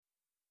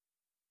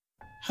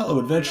Hello,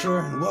 adventurer,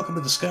 and welcome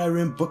to the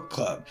Skyrim Book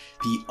Club,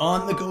 the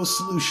on-the-go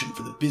solution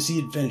for the busy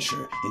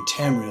adventure in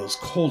Tamriel's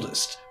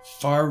coldest,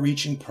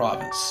 far-reaching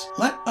province.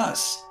 Let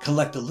us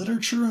collect the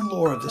literature and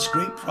lore of this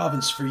great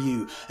province for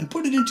you and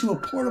put it into a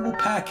portable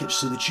package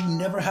so that you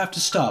never have to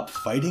stop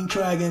fighting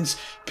dragons,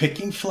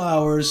 picking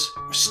flowers,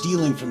 or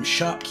stealing from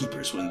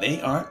shopkeepers when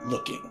they aren't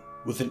looking.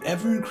 With an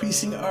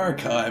ever-increasing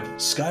archive,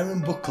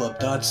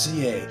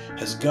 SkyrimBookClub.ca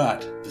has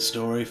got the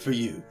story for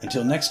you.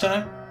 Until next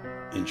time,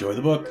 enjoy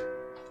the book.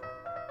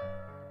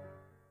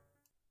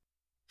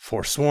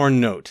 Forsworn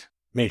Note,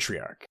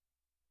 Matriarch.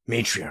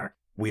 Matriarch,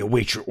 we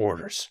await your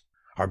orders.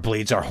 Our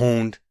blades are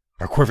honed,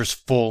 our quivers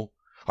full,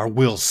 our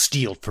wills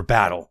steeled for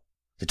battle.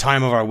 The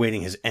time of our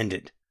waiting has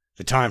ended.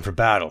 The time for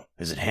battle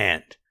is at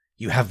hand.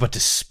 You have but to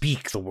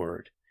speak the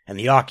word, and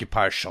the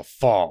occupiers shall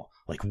fall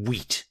like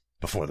wheat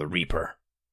before the reaper.